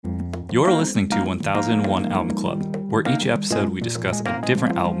You're listening to 1001 Album Club, where each episode we discuss a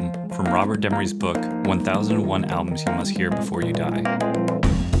different album from Robert Dimery's book, 1001 Albums You Must Hear Before You Die.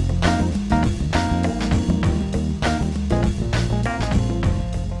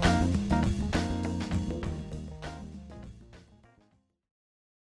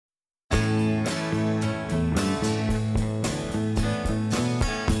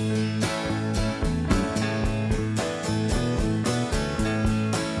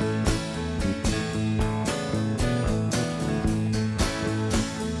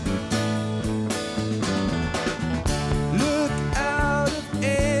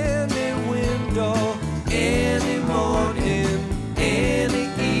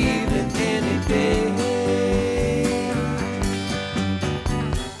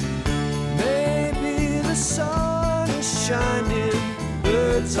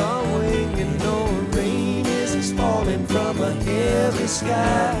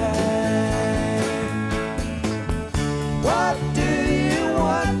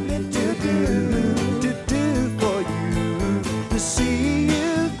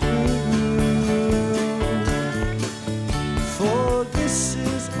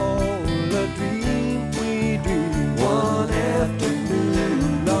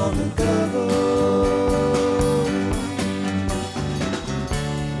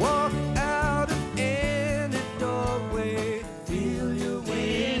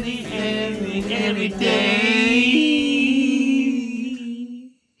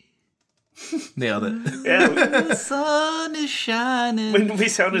 Nailed it. Yeah. The sun is shining. We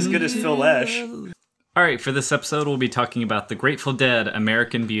sound as good as Phil Lesh. All right, for this episode, we'll be talking about The Grateful Dead,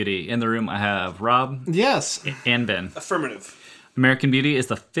 American Beauty. In the room, I have Rob. Yes. And Ben. Affirmative. American Beauty is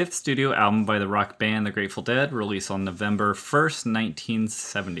the fifth studio album by the rock band The Grateful Dead, released on November 1st,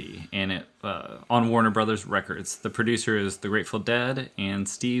 1970, and it on Warner Brothers Records. The producer is The Grateful Dead and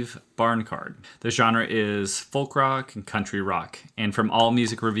Steve Barnard. The genre is folk rock and country rock. And from All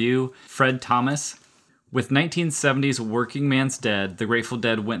Music Review, Fred Thomas. With 1970's Working Man's Dead, The Grateful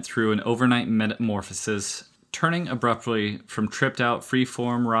Dead went through an overnight metamorphosis, turning abruptly from tripped-out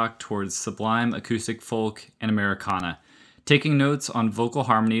freeform rock towards sublime acoustic folk and Americana. Taking notes on vocal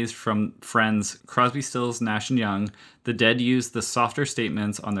harmonies from friends Crosby, Stills, Nash & Young, the Dead used the softer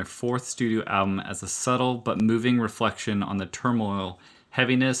statements on their fourth studio album as a subtle but moving reflection on the turmoil,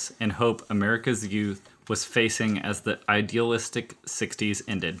 heaviness, and hope America's youth was facing as the idealistic 60s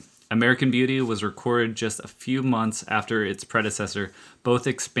ended. American Beauty was recorded just a few months after its predecessor, both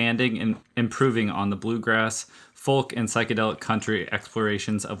expanding and improving on the bluegrass, folk, and psychedelic country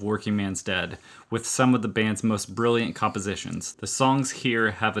explorations of Working Man's Dead, with some of the band's most brilliant compositions. The songs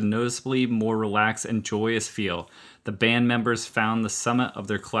here have a noticeably more relaxed and joyous feel. The band members found the summit of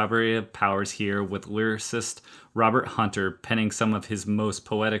their collaborative powers here, with lyricist Robert Hunter penning some of his most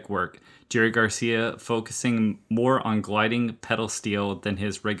poetic work, Jerry Garcia focusing more on gliding pedal steel than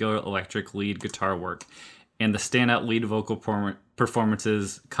his regular electric lead guitar work, and the standout lead vocal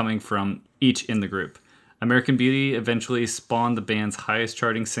performances coming from each in the group. American Beauty eventually spawned the band's highest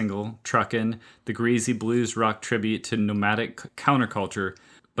charting single, Truckin', the greasy blues rock tribute to nomadic counterculture,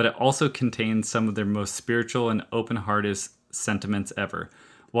 but it also contained some of their most spiritual and open-hearted sentiments ever.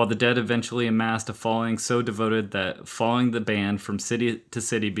 While the Dead eventually amassed a following so devoted that following the band from city to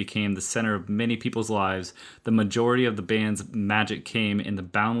city became the center of many people's lives, the majority of the band's magic came in the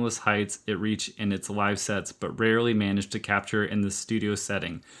boundless heights it reached in its live sets, but rarely managed to capture in the studio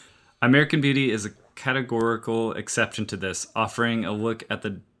setting. American Beauty is a categorical exception to this, offering a look at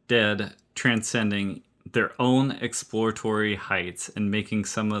the Dead transcending their own exploratory heights and making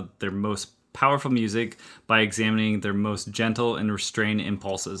some of their most powerful music by examining their most gentle and restrained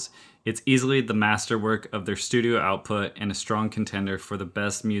impulses. It's easily the masterwork of their studio output and a strong contender for the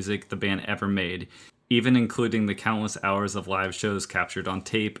best music the band ever made, even including the countless hours of live shows captured on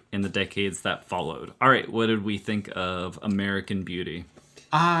tape in the decades that followed. All right, what did we think of American Beauty?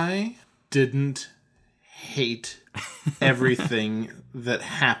 I didn't hate everything that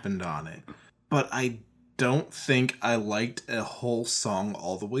happened on it, but I don't think I liked a whole song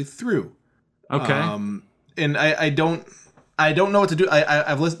all the way through. Okay. And I don't know what to do.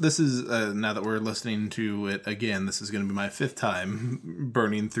 I've listened. This is now that we're listening to it again. This is going to be my fifth time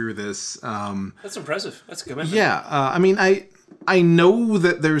burning through this. That's impressive. That's a commitment. Yeah. I mean, I know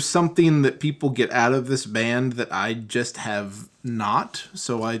that there's something that people get out of this band that I just have not.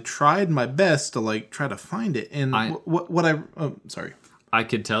 So I tried my best to try to find it. And sorry. I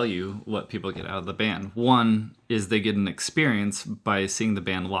could tell you what people get out of the band. One is they get an experience by seeing the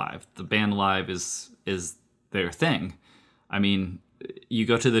band live. The band live is their thing. I mean, you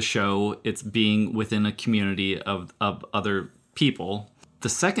go to the show, it's being within a community of other people the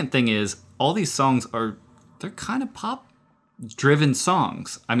second thing is all these songs they're kind of pop driven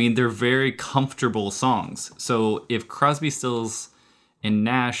songs. I mean, they're very comfortable songs. So if Crosby, Stills, and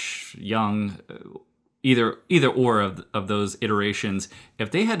Nash, Young, either or of those iterations,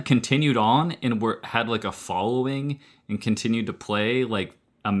 if they had continued on and had like a following and continued to play, like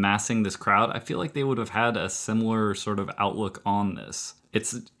amassing this crowd, I feel like they would have had a similar sort of outlook on this.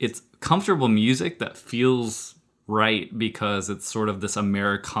 It's comfortable music that feels right because it's sort of this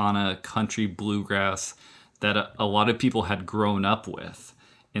Americana country bluegrass that a lot of people had grown up with.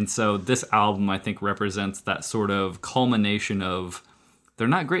 And so this album, I think, represents that sort of culmination of, they're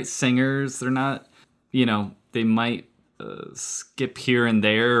not great singers, they're not, they might skip here and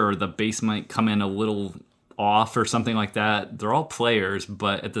there, or the bass might come in a little off or something like that. They're all players,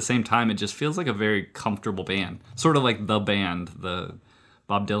 but at the same time, it just feels like a very comfortable band. Sort of like The Band, the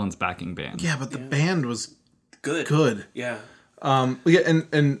Bob Dylan's backing band. Yeah, but the band was good. Yeah.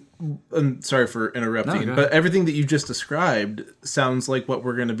 And sorry for interrupting, but everything that you just described sounds like what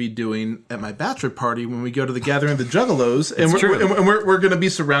we're going to be doing at my bachelor party when we go to the Gathering of the Juggalos, and we're going to be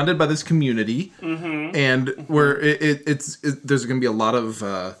surrounded by this community, and where there's going to be a lot of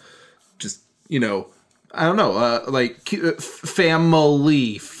I don't know, like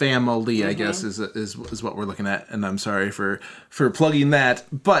family, I guess is what we're looking at, and I'm sorry for plugging that,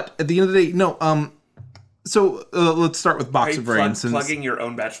 but at the end of the day, So let's start with Box of Rain. Plugging your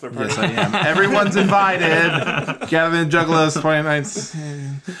own bachelor party? Yes, I am. Everyone's invited. Gavin Juggalos 29th.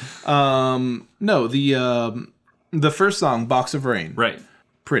 No, the first song, Box of Rain. Right.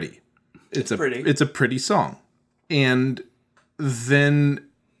 Pretty. It's pretty. It's a pretty song. And then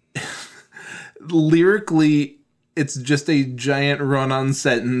lyrically, it's just a giant run-on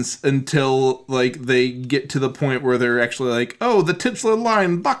sentence until like they get to the point where they're actually like, oh, the titular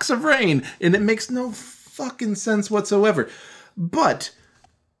line, Box of Rain. And it makes no fucking sense whatsoever. But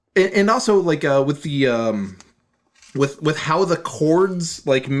and also like with the with how the chords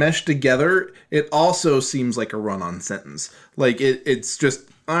like mesh together, it also seems like a run-on sentence. Like it's just,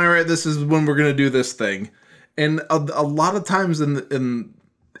 all right, this is when we're gonna do this thing. And a lot of times in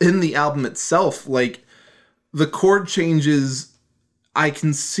the album itself, like the chord changes, I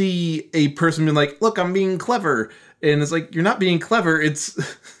can see a person being like, look, I'm being clever. And it's like, you're not being clever. It's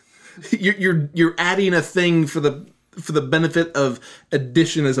you're adding a thing for the benefit of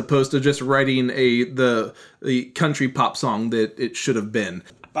addition, as opposed to just writing the country pop song that it should have been.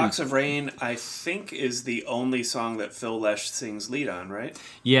 Box of Rain, I think, is the only song that Phil Lesh sings lead on, right?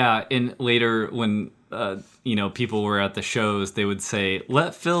 Yeah, and later when people were at the shows, they would say,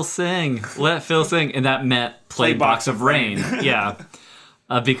 "Let Phil sing, let Phil sing," and that meant play Box of Rain. Yeah,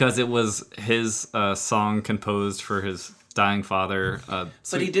 because it was his song composed for his dying father.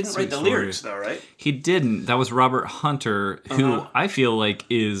 But he didn't write the lyrics, though, right? He didn't. That was Robert Hunter, who I feel like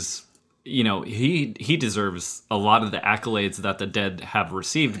is, he deserves a lot of the accolades that the Dead have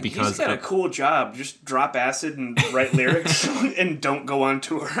received, because he's got a cool job. Just drop acid and write lyrics and don't go on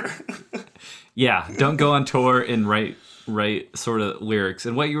tour. Yeah, don't go on tour and write sort of lyrics.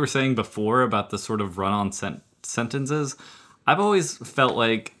 And what you were saying before about the sort of run-on sentences, I've always felt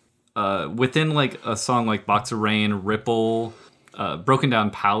like within like a song like Box of Rain, Ripple, Broken Down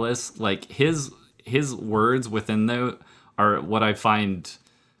Palace, like his words within there are what I find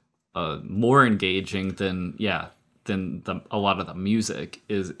more engaging than a lot of the music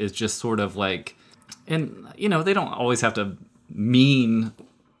is just sort of like, and they don't always have to mean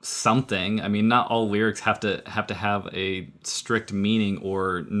something. I mean, not all lyrics have to have a strict meaning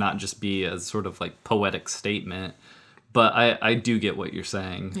or not just be a sort of like poetic statement. But I do get what you're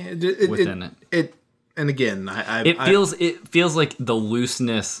saying within it. And again, it feels like the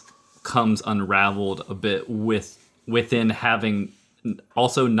looseness comes unraveled a bit within having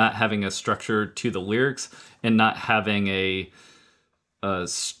also not having a structure to the lyrics and not having a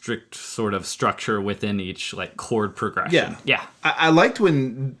strict sort of structure within each like chord progression. Yeah. I liked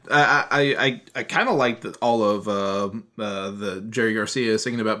when I kind of liked all of the Jerry Garcia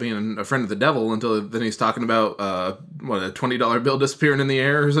singing about being a friend of the devil until then he's talking about a $20 bill disappearing in the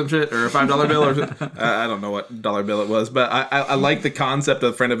air or some shit, or a $5 bill or I don't know what dollar bill it was, but I like the concept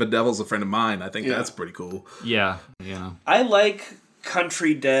of friend of a devil's a friend of mine. I think that's pretty cool. Yeah. I like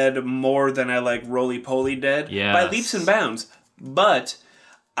Country Dead more than I like Roly Poly Dead by leaps and bounds. But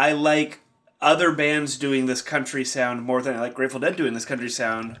I like other bands doing this country sound more than I like Grateful Dead doing this country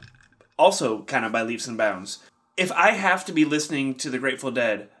sound, also kind of by leaps and bounds. If I have to be listening to the Grateful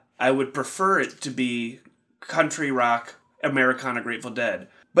Dead, I would prefer it to be country rock, Americana Grateful Dead.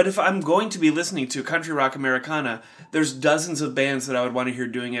 But if I'm going to be listening to country rock Americana, there's dozens of bands that I would want to hear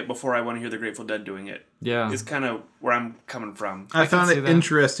doing it before I want to hear the Grateful Dead doing it. Yeah. It's kind of where I'm coming from. I found it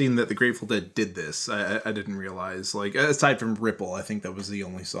interesting that the Grateful Dead did this. I didn't realize. Like, aside from Ripple, I think that was the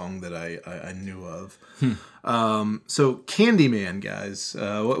only song that I knew of. So Candyman, guys.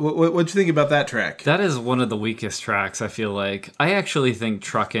 What'd you think about that track? That is one of the weakest tracks, I feel like. I actually think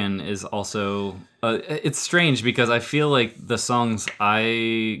Truckin' is also... it's strange because I feel like the songs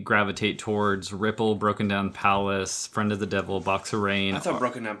I gravitate towards, Ripple, Broken Down Palace, Friend of the Devil, Box of Rain... I thought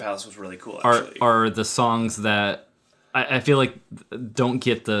Broken Down Palace was really cool, actually. Are the songs that I feel like don't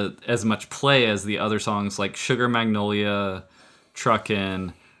get as much play as the other songs, like Sugar Magnolia,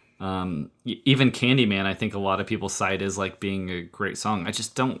 Truckin', even Candyman. I think a lot of people cite as like being a great song.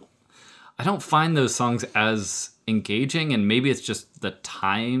 I don't find those songs as engaging, and maybe it's just the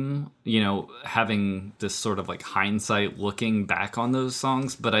time, having this sort of like hindsight looking back on those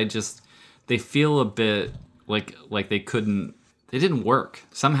songs, but they feel a bit like they didn't work.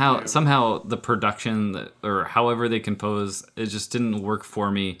 Somehow the production or however they compose, it just didn't work for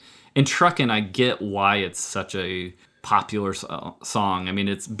me. In Truckin', I get why it's such a popular song. I mean,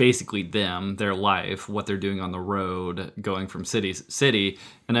 it's basically them, their life, what they're doing on the road, going from city to city,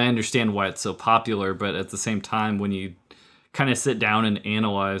 and I understand why it's so popular, but at the same time, when you kind of sit down and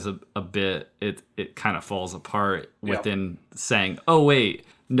analyze a bit, it kind of falls apart within saying, oh wait,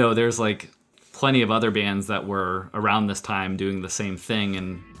 no, there's like plenty of other bands that were around this time doing the same thing,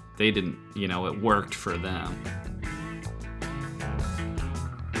 and they didn't, it worked for them.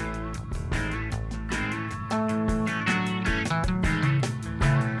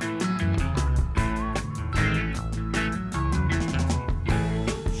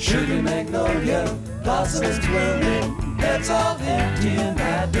 Sugar magnolia, blossoms blooming, heads all empty and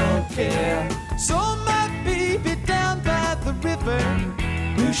I don't care. So my baby down by the river,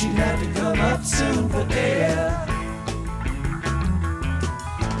 knew she'd have to come up soon for air.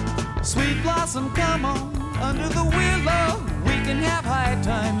 Sweet blossom, come on, under the willow, we can have high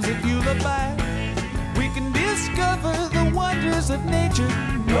times if you look back. We can discover the wonders of nature,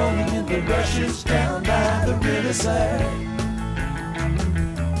 rolling in the rushes down by the riverside.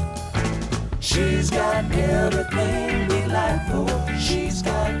 She's got everything we like for. She's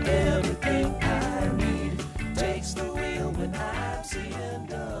got everything I need. Takes the wheel when I'm seeing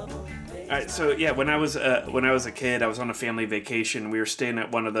double. All right, so yeah, when I was a kid, I was on a family vacation. We were staying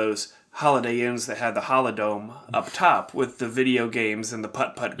at one of those Holiday Inns that had the Holodome up top with the video games and the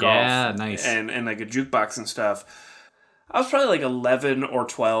putt-putt golf. Yeah, nice. And like a jukebox and stuff. I was probably like 11 or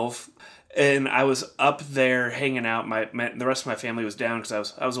 12. And I was up there hanging out. The rest of my family was down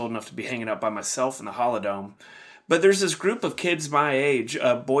because I was old enough to be hanging out by myself in the Holodome. But there's this group of kids my age,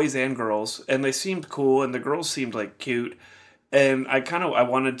 boys and girls, and they seemed cool, and the girls seemed like cute. And I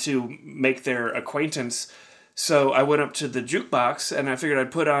wanted to make their acquaintance, so I went up to the jukebox and I figured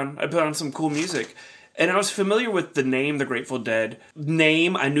I'd put on some cool music. And I was familiar with the name, The Grateful Dead.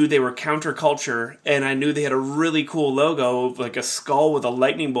 I knew they were counterculture, and I knew they had a really cool logo, like a skull with a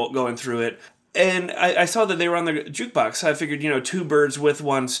lightning bolt going through it. And I saw that they were on the jukebox, so I figured, two birds with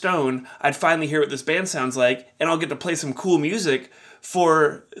one stone. I'd finally hear what this band sounds like, and I'll get to play some cool music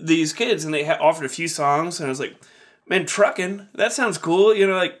for these kids. And they offered a few songs, and I was like, man, Truckin', that sounds cool.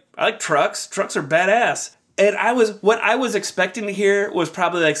 I like trucks. Trucks are badass. And what I was expecting to hear was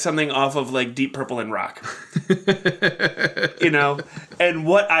probably like something off of like Deep Purple and Rock. And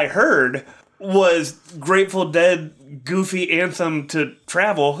what I heard was Grateful Dead goofy anthem to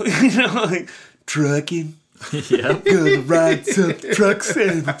travel, like trucking. Yeah. Gonna ride some trucks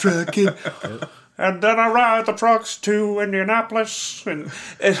and trucking. And then I ride the trucks to Indianapolis, and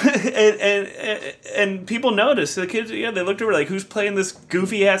people noticed. The kids, they looked over like, who's playing this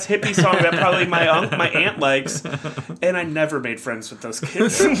goofy ass hippie song that probably my aunt likes? And I never made friends with those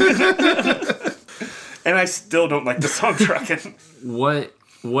kids. And I still don't like the song Truckin'.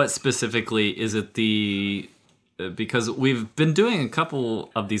 What specifically is it because we've been doing a couple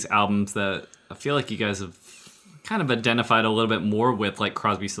of these albums that I feel like you guys have kind of identified a little bit more with, like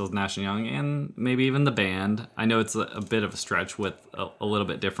Crosby, Stills, Nash & Young, and maybe even the band. I know it's a bit of a stretch with a little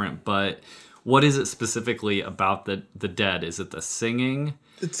bit different, but what is it specifically about the Dead? Is it the singing?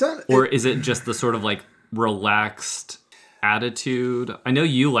 Or is it just the sort of like relaxed attitude? I know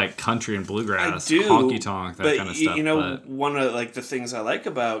you like country and bluegrass, honky tonk, that kind of stuff. One of like the things I like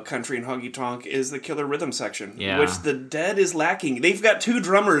about country and honky tonk is the killer rhythm section, which the Dead is lacking. They've got two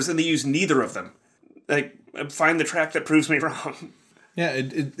drummers and they use neither of them. Like, find the track that proves me wrong. Yeah,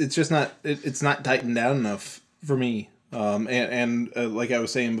 it's just not it's not tightened down enough for me. And like I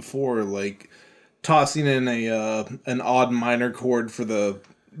was saying before, like tossing in an odd minor chord for the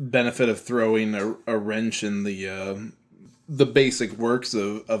benefit of throwing a wrench in the basic works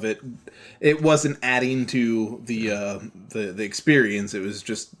of it. It wasn't adding to the experience. It was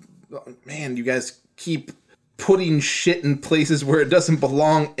just, man, you guys keep putting shit in places where it doesn't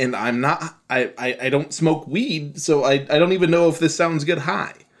belong, and I don't smoke weed, so I don't even know if this sounds good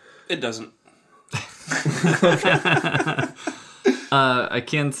high. It doesn't. I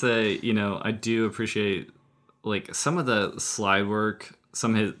can say, I do appreciate like some of the slide work.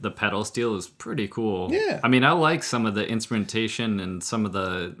 Some of the pedal steel is pretty cool. Yeah. I mean, I like some of the instrumentation and some of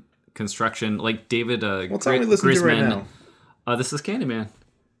the construction. Like David What's we listening to right now? This is Candyman.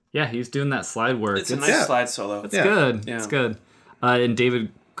 Yeah, he's doing that slide work. It's a nice slide solo. It's good. Yeah. It's good. And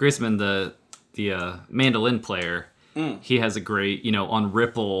David Grisman, the mandolin player, he has a great, on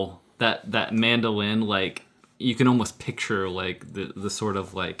Ripple, that mandolin, like, you can almost picture, like, the sort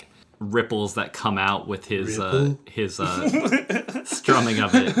of, like, ripples that come out with his strumming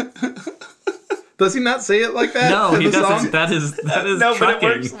of it. Does he not say it like that? No, he doesn't. Song? That is no, trucking.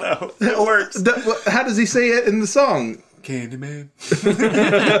 But it works though. It works. How does he say it in the song? Candyman.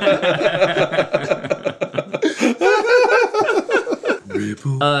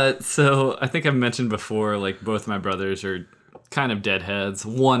 So I think I've mentioned before, like, both my brothers are kind of deadheads.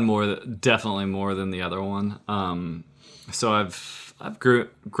 One definitely more than the other one. So I've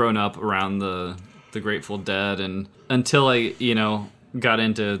grown up around the Grateful Dead, and until I got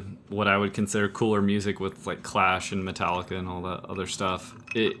into what I would consider cooler music with like Clash and Metallica and all that other stuff,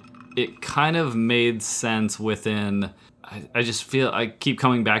 it kind of made sense within. I just feel, I keep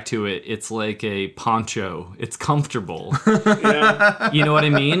coming back to it. It's like a poncho. It's comfortable. Yeah. You know what I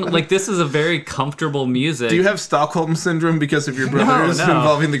mean? Like, this is a very comfortable music. Do you have Stockholm Syndrome because of your brothers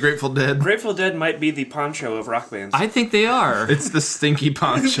involving the Grateful Dead? Grateful Dead might be the poncho of rock bands. I think they are. It's the stinky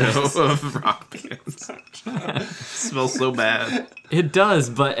poncho of rock bands. Smells so bad. It does,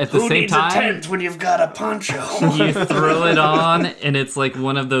 but at the same time... Who needs a tent when you've got a poncho? You throw it on, and it's like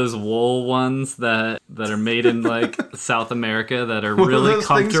one of those wool ones that are made in, like, South America that are really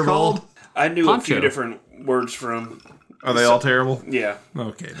comfortable. I knew poncho. A few different words from... Are they all terrible? Yeah.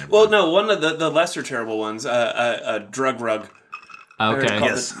 Okay. Well, no, one of the lesser terrible ones, a drug rug. Okay.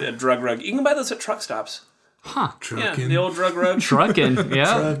 Yes. A drug rug. You can buy those at truck stops. Huh. Truckin'. Yeah, the old drug rug. Truckin',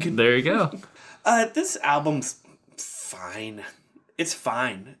 yeah. Truckin'. There you go. This album's fine. It's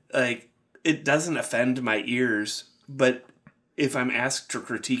fine. Like, it doesn't offend my ears, but if I'm asked to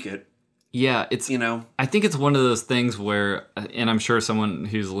critique it, yeah, it's, I think it's one of those things where, and I'm sure someone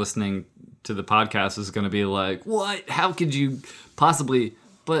who's listening to the podcast is going to be like, what? How could you possibly?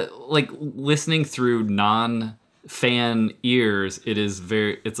 But like, listening through non-fan ears,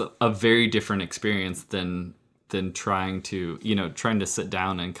 it's a very different experience than trying to sit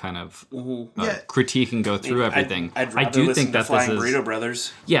down and kind of critique and go through everything. I do think that Flying Burrito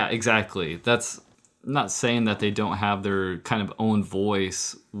Brothers. Yeah, exactly. That's, I'm not saying that they don't have their kind of own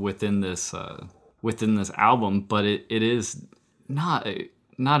voice within this album, but it is not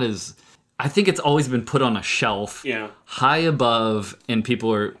as, I think it's always been put on a shelf, high above, and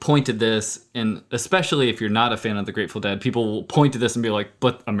people are pointed this, and especially if you're not a fan of the Grateful Dead, people will point to this and be like,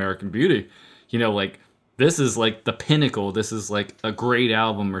 but American Beauty, like, this is like the pinnacle. This is like a great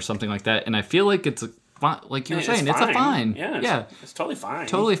album or something like that. And I feel like it's like you were saying, it's a fine. Yeah, it's totally fine.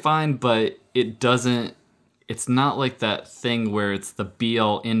 Totally fine, but it's not like that thing where it's the be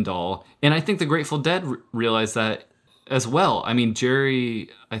all end all. And I think the Grateful Dead realized that as well. I mean, Jerry,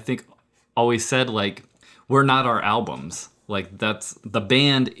 I think, always said, like, we're not our albums. Like, that's, the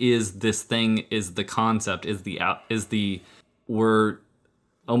band is this thing, is the concept, we're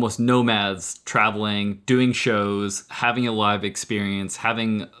almost nomads traveling, doing shows, having a live experience,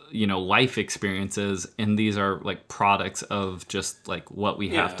 having, life experiences, and these are like products of just like what we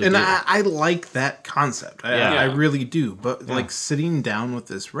have to do. And I like that concept. I really do. But like sitting down with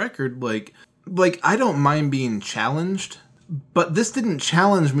this record, like I don't mind being challenged, but this didn't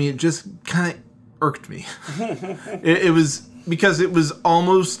challenge me. It just kind of irked me. It was because it was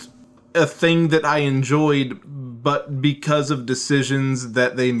almost a thing that I enjoyed, but because of decisions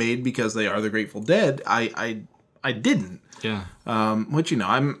that they made, because they are the Grateful Dead, I didn't. Yeah. Which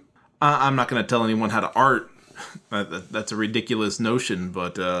I'm not going to tell anyone how to art. That's a ridiculous notion,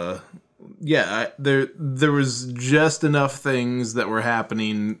 but there was just enough things that were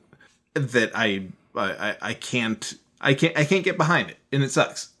happening that I can't get behind it, and it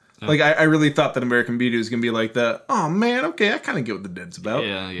sucks. Like, I really thought that American Beauty was going to be like the, oh, man, okay, I kind of get what the Dead's about.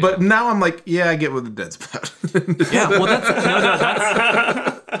 Yeah. But now I'm like, I get what the Dead's about. Yeah, well,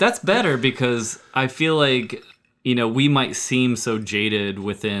 that's better, because I feel like, we might seem so jaded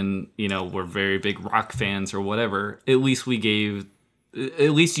within, we're very big rock fans or whatever. At least we gave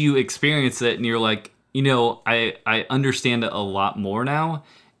at least you experience it and you're like, I understand it a lot more now.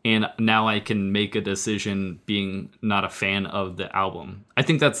 And now I can make a decision being not a fan of the album. I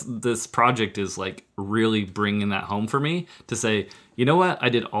think this project is like really bringing that home for me to say, you know what? I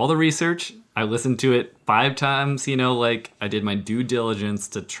did all the research. I listened to it 5 times, like I did my due diligence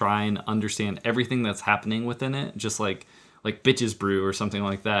to try and understand everything that's happening within it. Just like Bitches Brew or something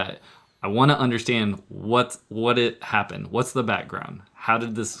like that. I want to understand what it happened. What's the background? How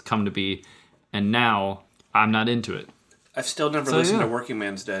did this come to be? And now I'm not into it. I've still never listened to Working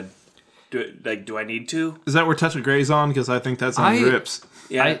Man's Dead. Do I need to? Is that where Touch of Grey's on? Because I think that's on Rips.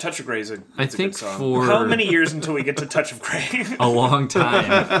 Yeah, Touch of Grey is a good song. For how many years until we get to Touch of Grey? A long time.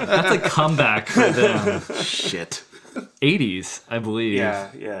 That's a comeback for them. Shit. 80s, I believe.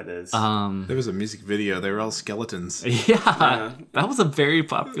 Yeah, it is. There was a music video. They were all skeletons. Yeah. That was a very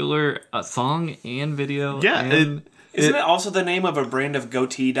popular song and video. Yeah. And Isn't it also the name of a brand of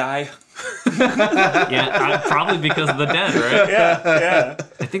goatee dye? Yeah, probably because of the Dead, right? Yeah.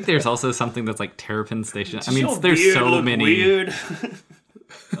 I think there's also something that's like Terrapin Station. I mean, there's so many. Weird.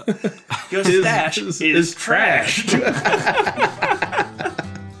 Your stash is trashed.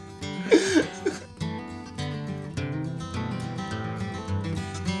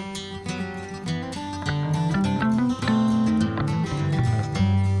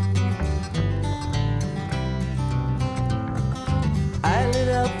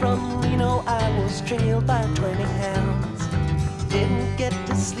 Trailed by 20 hounds. Didn't get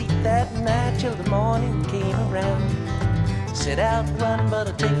to sleep that night till the morning came around. Set out running, but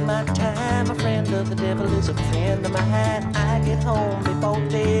I take my time. A friend of the devil is a friend of mine. I get home before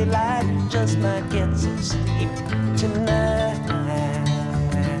daylight, just might get some sleep tonight.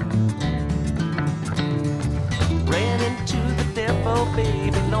 Ran into the devil,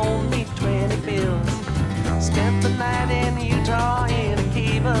 baby, loaned me 20 bills. Spent the night in Utah in a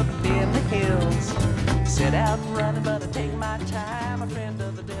cave up in the hills. Set out running, but I take my time. A friend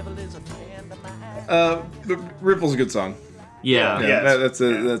of the devil is a friend of mine. Ripple's a good song. Yeah. That's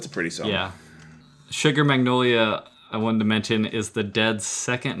a pretty song. Yeah. Sugar Magnolia, I wanted to mention, is the Dead's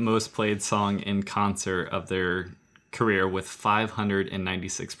second most played song in concert of their career with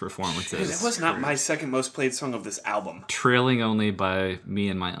 596 performances. That was not my second most played song of this album. Trailing only by Me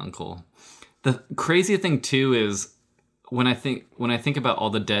and My Uncle. The crazy thing too is when I think about all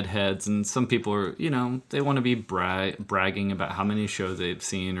the Deadheads, and some people are, they want to be bragging about how many shows they've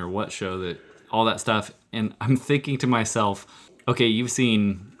seen or what show that, all that stuff. And I'm thinking to myself, okay, you've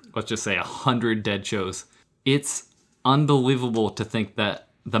seen, let's just say 100 Dead shows. It's unbelievable to think that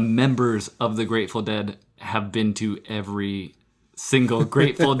the members of the Grateful Dead have been to every single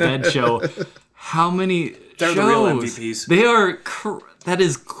Grateful Dead show. How many They're shows? The real MVPs. They are. That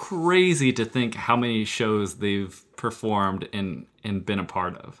is crazy to think how many shows they've performed and been a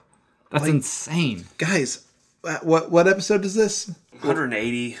part of. That's insane. Guys, what episode is this?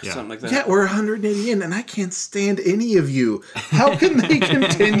 180, something like that. Yeah, we're 180 in, and I can't stand any of you. How can they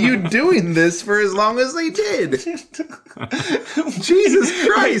continue doing this for as long as they did? Jesus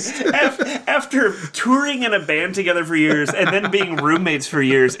Christ. After touring in a band together for years and then being roommates for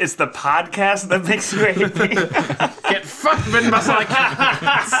years, it's the podcast that makes you happy. Get fucked, Ben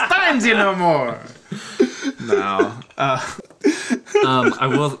Masaki. Stands you no more. No. I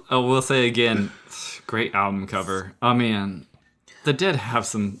will say again, great album cover. Oh man, the Dead have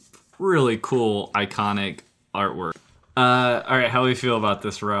some really cool, iconic artwork. All right, how do we feel about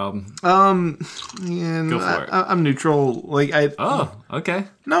this, Rob? Go for it. I'm neutral. Okay.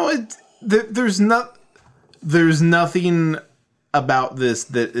 No, there's nothing about this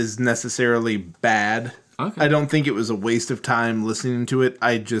that is necessarily bad. Okay. I don't think it was a waste of time listening to it.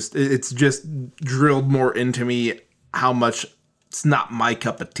 It's just drilled more into me how much it's not my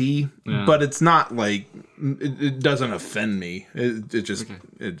cup of tea, but it's not like it doesn't offend me.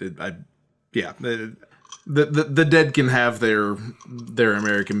 The Dead can have their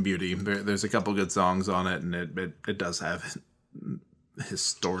American Beauty. There's a couple good songs on it, and it does have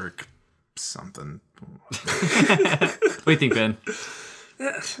historic something. What do you think, Ben?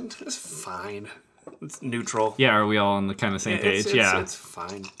 It's fine. It's neutral. Yeah, are we all on the kind of same page? It's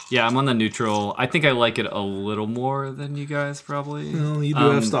fine. Yeah, I'm on the neutral. I think I like it a little more than you guys, probably. Well, you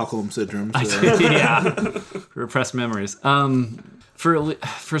do have Stockholm Syndrome. So. Yeah, repressed memories.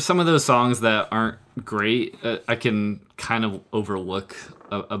 For some of those songs that aren't great, I can kind of overlook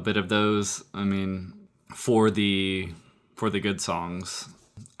a bit of those. I mean, for the good songs,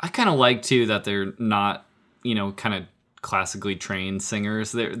 I kind of like too that they're not, kind of classically trained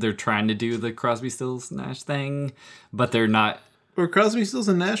singers. They're trying to do the Crosby, Stills, Nash thing, but they're not Were Crosby, Stills,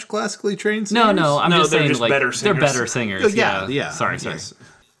 and Nash classically trained singers? No, I'm just saying, just like, better they're better singers. Yeah. Sorry. Yes.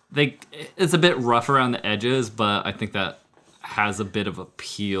 It's a bit rough around the edges, but I think that has a bit of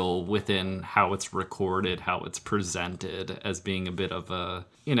appeal within how it's recorded, how it's presented as being a bit of a,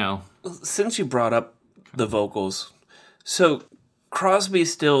 Since you brought up the vocals, so Crosby,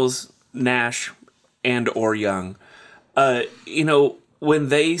 Stills, Nash, and or Young, when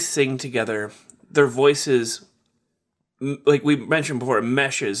they sing together, their voices, like we mentioned before, it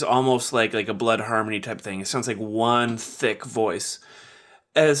meshes almost like a blood harmony type thing. It sounds like one thick voice,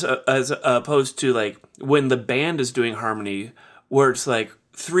 as opposed to like when the band is doing harmony, where it's like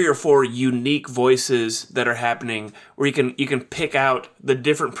 3 or 4 unique voices that are happening, where you can pick out the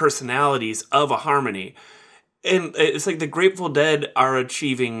different personalities of a harmony. And it's like the Grateful Dead are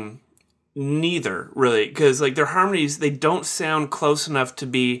achieving neither, really, because like their harmonies, they don't sound close enough to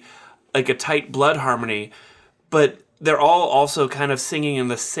be like a tight blood harmony, but they're all also kind of singing in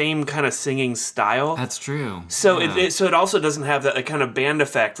the same kind of singing style. That's true. So it also doesn't have that kind of band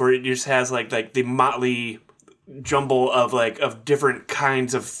effect where it just has like the motley jumble of different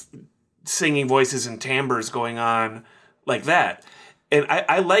kinds of singing voices and timbres going on like that. And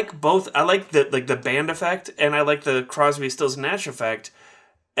I like both. I like the band effect, and I like the Crosby, Stills, Nash effect.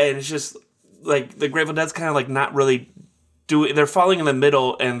 And it's just like the Grateful Dead's kind of like not really doing. They're falling in the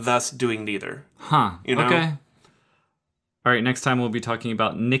middle and thus doing neither. Huh. Okay. All right. Next time we'll be talking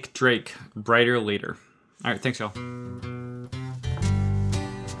about Nick Drake, Brighter Later. All right. Thanks, y'all.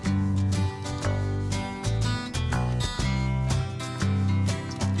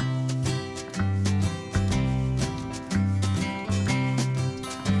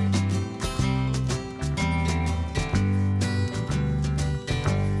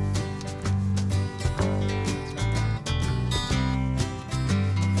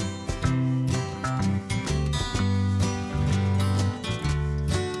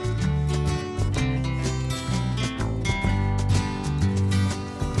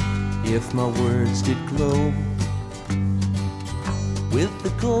 If my words did glow with the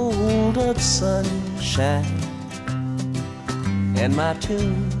gold of sunshine, and my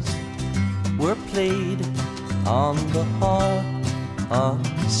tunes were played on the harp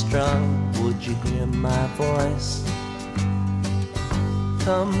unstrung, would you hear my voice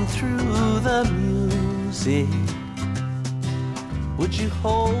come through the music? Would you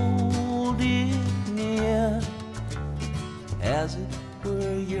hold it near as it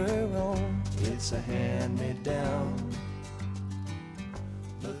were your own? It's a hand-me-down